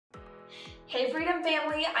Hey Freedom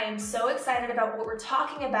Family, I am so excited about what we're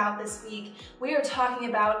talking about this week. We are talking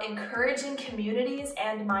about encouraging communities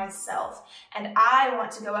and myself. And I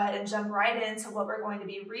want to go ahead and jump right into what we're going to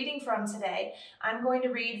be reading from today. I'm going to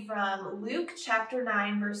read from Luke chapter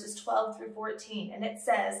 9 verses 12 through 14. And it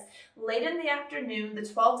says, "Late in the afternoon, the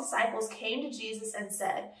 12 disciples came to Jesus and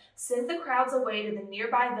said, 'Send the crowds away to the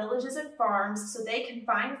nearby villages and farms so they can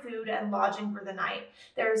find food and lodging for the night.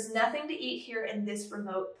 There is nothing to eat here in this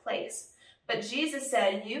remote place.' But Jesus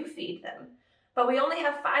said, 'You feed them.' 'But we only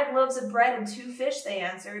have 5 loaves of bread and 2 fish,' they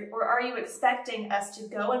answered. 'Or are you expecting us to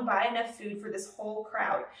go and buy enough food for this whole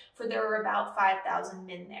crowd?' For there were about 5,000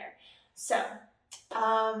 men there." So,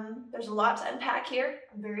 there's a lot to unpack here.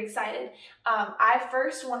 I'm very excited. I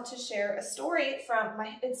first want to share a story from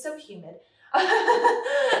it's so humid.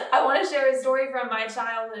 I want to share a story from my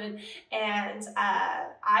childhood. And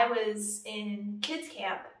I was in kids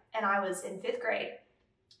camp and I was in 5th grade.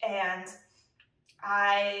 And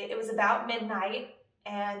it was about midnight,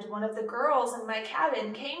 and one of the girls in my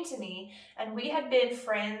cabin came to me, and we had been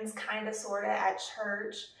friends kind of sort of at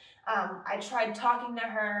church. I tried talking to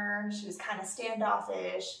her. She was kind of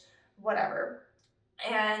standoffish, whatever.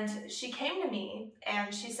 And she came to me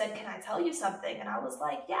and she said, "Can I tell you something?" And I was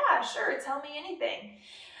like, "Yeah, sure, tell me anything."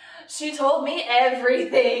 She told me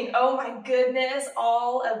everything. Oh my goodness,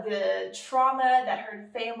 all of the trauma that her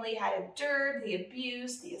family had endured, the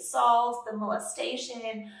abuse, the assaults, the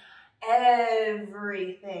molestation,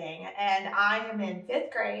 everything. And I am in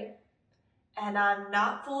 5th grade and I'm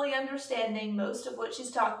not fully understanding most of what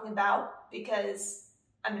she's talking about because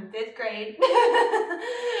I'm in 5th grade.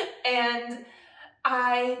 And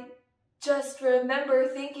I just remember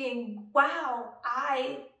thinking, wow,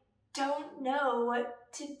 I don't know what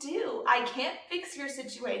to do. I can't fix your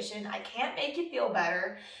situation. I can't make you feel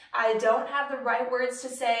better. I don't have the right words to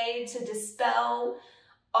say to dispel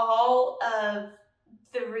all of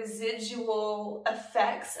the residual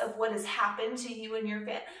effects of what has happened to you and your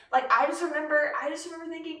family. Like, I just remember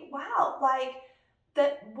thinking, wow, like,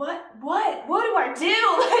 what do I do?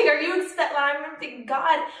 Like, I remember thinking,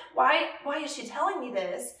 God, why is she telling me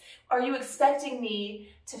this? Are you expecting me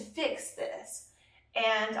to fix this?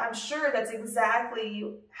 And I'm sure that's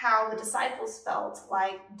exactly how the disciples felt.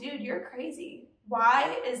 Like, dude, you're crazy.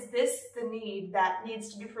 Why is this the need that needs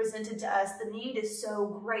to be presented to us? The need is so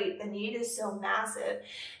great. The need is so massive.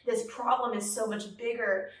 This problem is so much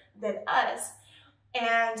bigger than us.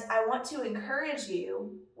 And I want to encourage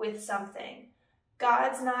you with something.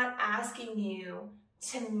 God's not asking you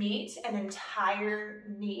to meet an entire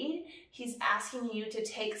need. He's asking you to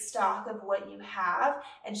take stock of what you have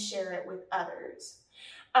and share it with others.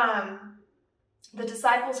 The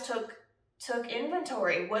disciples took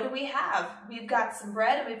inventory. What do we have? We've got some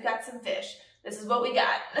bread and we've got some fish. This is what we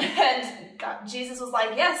got. And Jesus was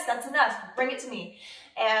like, "Yes, that's enough. Bring it to me."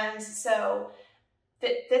 And so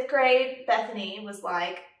 5th grade Bethany was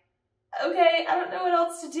like, "Okay, I don't know what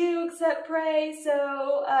else to do except pray,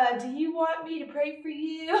 so do you want me to pray for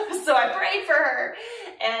you?" So I prayed for her.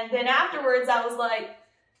 And then afterwards I was like,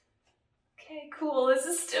 okay, cool, this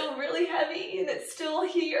is still really heavy and it's still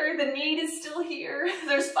here. The need is still here.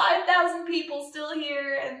 There's 5,000 people still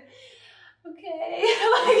here, and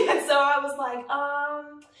okay. And so I was like,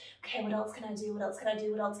 okay, what else can I do? What else can I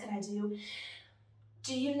do? What else can I do?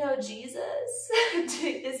 Do you know Jesus?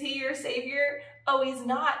 Is he your savior? Oh, he's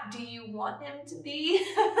not. Do you want him to be?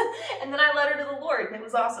 And then I led her to the Lord, and it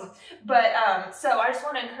was awesome. But so I just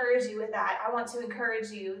want to encourage you with that. I want to encourage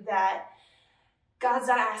you that God's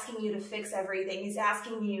not asking you to fix everything. He's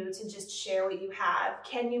asking you to just share what you have.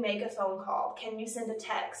 Can you make a phone call? Can you send a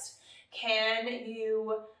text? Can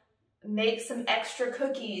you make some extra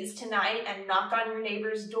cookies tonight and knock on your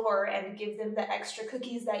neighbor's door and give them the extra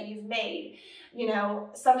cookies that you've made? You know,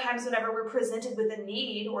 sometimes whenever we're presented with a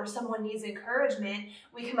need or someone needs encouragement,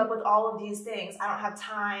 we come up with all of these things. I don't have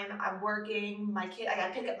time. I'm working. I got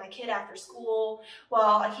to pick up my kid after school.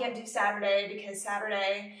 Well, I can't do Saturday because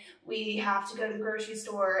Saturday we have to go to the grocery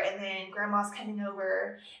store and then grandma's coming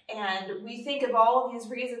over. And we think of all of these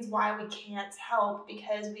reasons why we can't help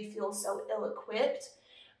because we feel so ill-equipped.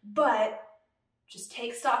 But just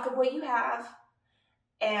take stock of what you have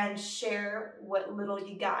and share what little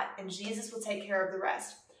you got, and Jesus will take care of the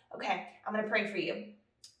rest. Okay, I'm going to pray for you.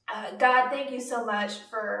 God, thank you so much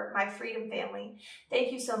for my Freedom family.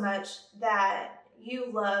 Thank you so much that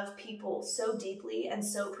you love people so deeply and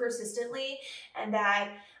so persistently, and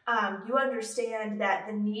that you understand that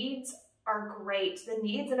the needs are great. The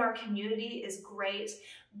needs in our community is great,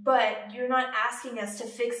 but you're not asking us to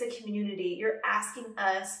fix a community. You're asking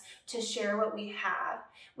us to share what we have.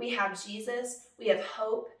 We have Jesus, we have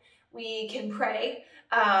hope, We can pray.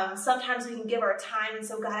 Sometimes we can give our time. And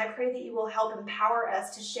so God, I pray that you will help empower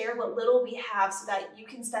us to share what little we have so that you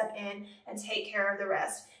can step in and take care of the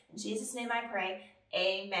rest. In Jesus' name I pray,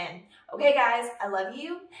 amen. Okay, guys, I love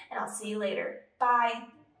you, and I'll see you later. Bye.